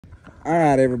All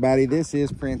right, everybody, this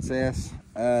is Princess.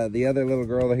 The other little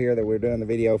girl here that we're doing the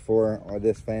video for, or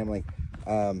this family,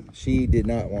 she did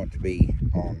not want to be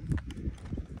on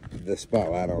the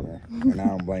spotlight on her, and I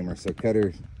don't blame her. So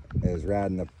Cutter is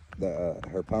riding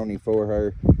her pony for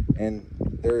her, and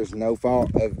there's no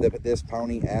fault of this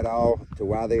pony at all to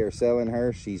why they are selling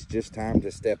her. She's just time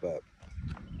to step up.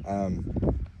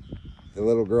 The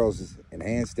little girl's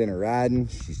enhanced in her riding.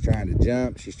 She's trying to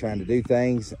jump. She's trying to do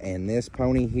things. And this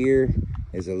pony here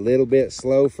is a little bit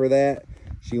slow for that.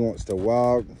 She wants to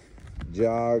walk,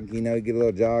 jog, you know, get a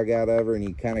little jog out of her, and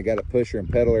you kind of got to push her and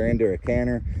pedal her into a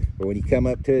canter. But when you come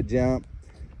up to a jump,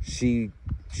 she's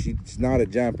not a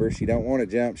jumper. She don't want to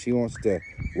jump. She wants to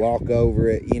walk over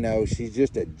it. You know, she's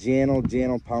just a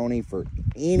gentle pony for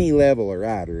any level of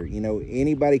rider. You know,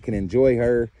 anybody can enjoy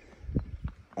her.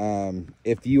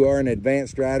 If you are an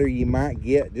advanced rider, you might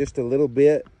get just a little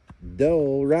bit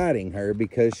dull riding her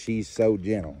because she's so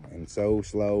gentle and so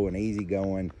slow and easy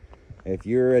going. If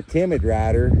you're a timid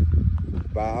rider,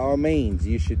 by all means,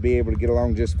 you should be able to get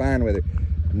along just fine with her.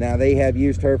 Now, they have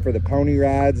used her for the pony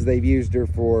rides. They've used her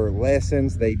for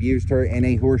lessons. They've used her in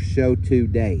a horse show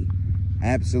today.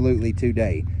 Absolutely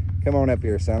today. Come on up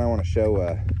here, son. I want to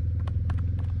show,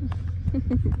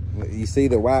 you see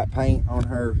the white paint on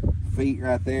her feet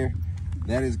right there?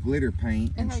 That is glitter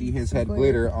paint, and she has had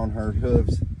glitter on her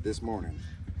hooves this morning.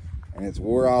 And it's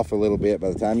wore off a little bit. By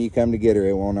the time you come to get her,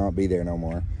 it will not be there no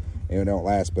more. It don't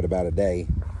last but about a day.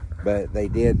 But they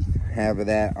did have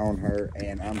that on her,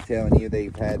 and I'm telling you,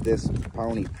 they've had this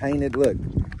pony painted. Look,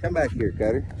 come back here,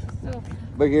 Cutter. Oh.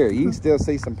 Look here, you can still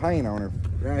see some paint on her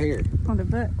right here. On her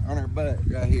butt. On her butt,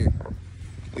 right here.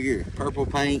 Look here, purple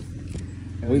paint.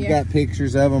 We've got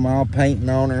pictures of them all painting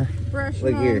on her. Brush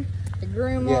Look them, here. they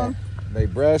groom them. They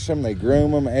brush them, they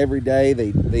groom them every day.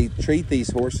 They treat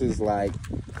these horses like,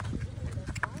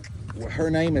 her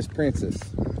name is Princess.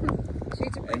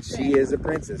 She's a princess. And she is a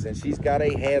princess, and she's got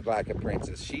a head like a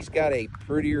princess. She's got a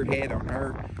prettier head on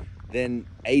her than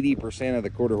 80% of the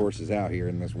quarter horses out here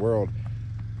in this world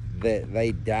that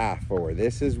they die for.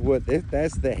 This is what,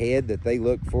 that's the head that they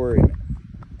look for in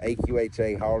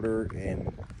AQHA halter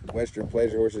and Western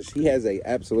pleasure horses. She has a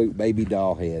absolute baby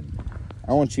doll head.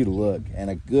 I want you to look, and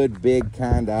a good big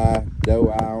kind eye, doe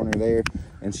eye on her there,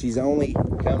 and she's only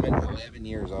coming 11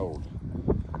 years old.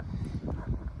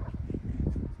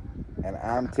 And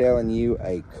I'm telling you,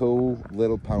 a cool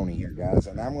little pony here, guys.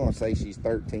 And I'm going to say she's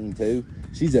 13 too.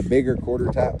 She's a bigger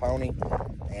quarter type pony,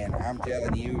 and I'm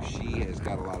telling you, she has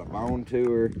got a lot of bone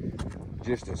to her.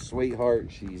 Just a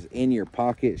sweetheart. She's in your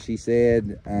pocket, she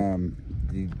said.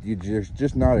 There's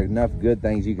just not enough good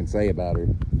things you can say about her.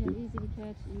 Yeah, easy to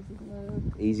catch, easy to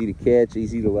load. Easy to catch,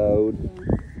 easy to load.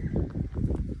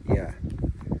 Yeah.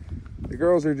 The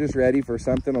girls are just ready for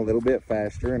something a little bit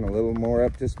faster and a little more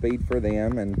up to speed for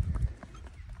them. And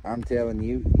I'm telling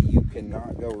you, you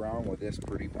cannot go wrong with this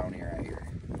pretty pony right here.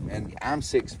 And I'm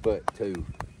 6'2".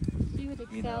 She would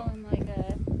excel in like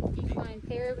a equine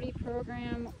therapy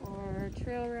program or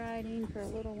trail riding for a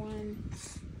little one.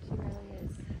 She really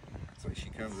is. So she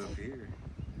comes up here.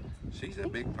 She's a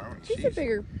big pony. She's a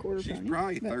bigger quarter she's pony. She's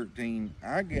probably 13.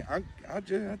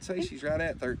 I'd say she's right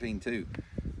at 13 too.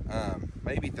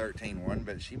 Maybe 13.1,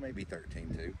 but she may be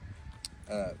 13 too.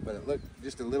 But look,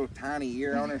 just a little tiny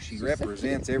ear on her. She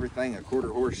represents everything a quarter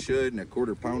horse should and a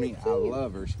quarter pony. I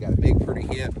love her. She's got a big pretty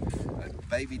hip, a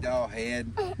baby doll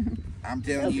head. I'm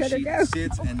telling you, she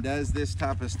sits and does this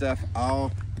type of stuff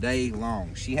all day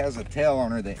long. She has a tail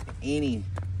on her that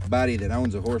anybody that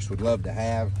owns a horse would love to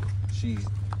have. She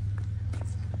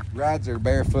rides her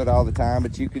barefoot all the time,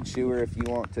 but you could shoe her if you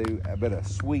want to. But a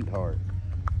sweetheart.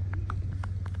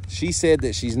 She said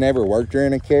that she's never worked her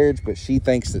in a carriage, but she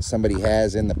thinks that somebody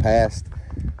has in the past.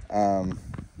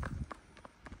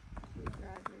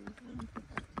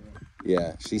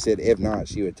 Yeah, she said if not,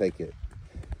 she would take up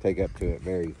to it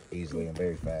very easily and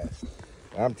very fast.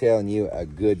 I'm telling you, a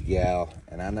good gal,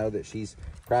 and I know that she's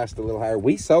priced a little higher.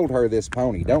 We sold her this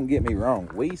pony. Don't get me wrong.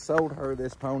 We sold her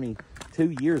this pony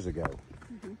 2 years ago,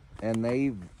 and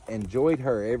they've enjoyed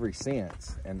her ever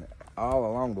since, and all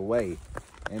along the way.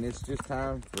 And it's just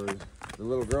time for the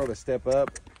little girl to step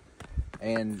up,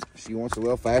 and she wants a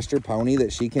little faster pony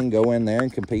that she can go in there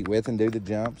and compete with and do the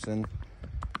jumps. And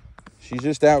she's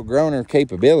just outgrown her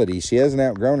capabilities. She hasn't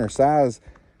outgrown her size.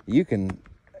 You can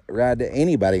ride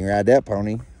anybody can ride that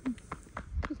pony.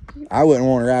 I wouldn't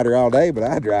want to ride her all day, but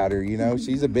I'd ride her. You know,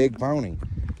 she's a big pony.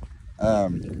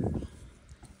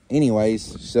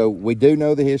 Anyways, so we do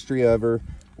know the history of her.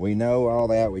 We know all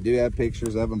that. We do have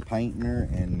pictures of them painting her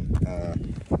and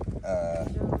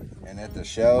at the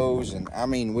shows. And I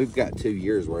mean, we've got 2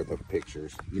 years worth of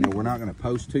pictures. You know, we're not going to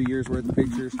post 2 years worth of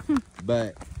pictures,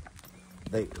 but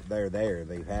they're there.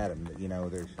 They've had them. You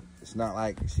know, it's not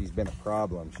like she's been a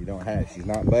problem. She's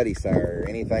not buddy sour or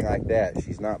anything like that.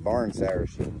 She's not barn sour.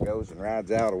 She goes and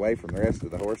rides out away from the rest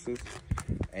of the horses,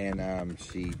 and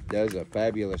she does a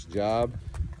fabulous job,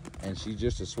 and she's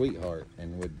just a sweetheart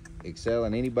and would excel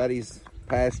in anybody's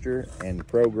pasture and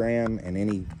program in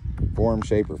any form,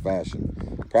 shape, or fashion.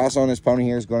 Price on this pony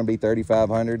here is going to be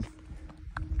 $3,500.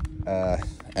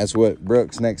 That's what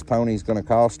Brooke's next pony is going to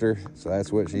cost her, so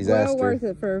that's what she's asked her. Well worth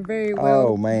it for a very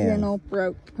well gentle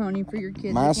broke pony for your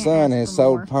kids. My son has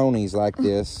sold ponies like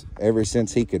this ever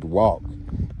since he could walk,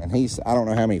 and I don't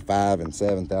know how many $5,000 and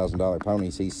 $7,000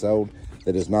 ponies he's sold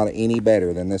that is not any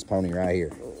better than this pony right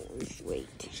here. Oh, sweet.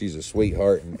 She's a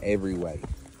sweetheart in every way.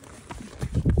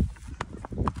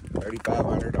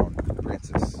 $3,500 on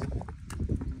Princess.